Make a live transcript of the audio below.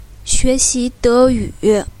学习德语。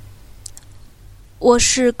我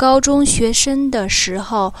是高中学生的时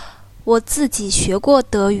候，我自己学过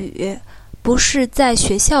德语，不是在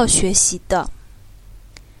学校学习的。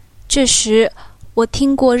这时，我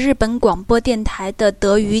听过日本广播电台的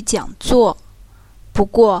德语讲座，不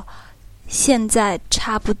过现在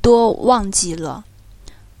差不多忘记了。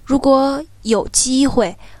如果有机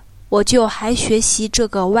会，我就还学习这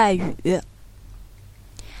个外语。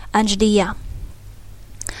安吉丽亚，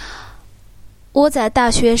我在大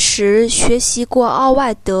学时学习过奥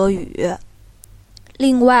外德语。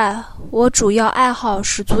另外，我主要爱好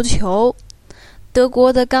是足球。德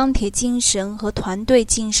国的钢铁精神和团队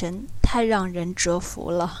精神太让人折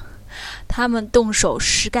服了，他们动手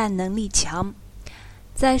实干能力强。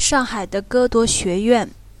在上海的歌铎学院，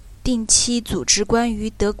定期组织关于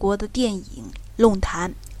德国的电影、论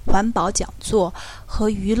坛、环保讲座和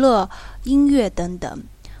娱乐、音乐等等，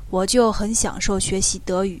我就很享受学习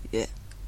德语。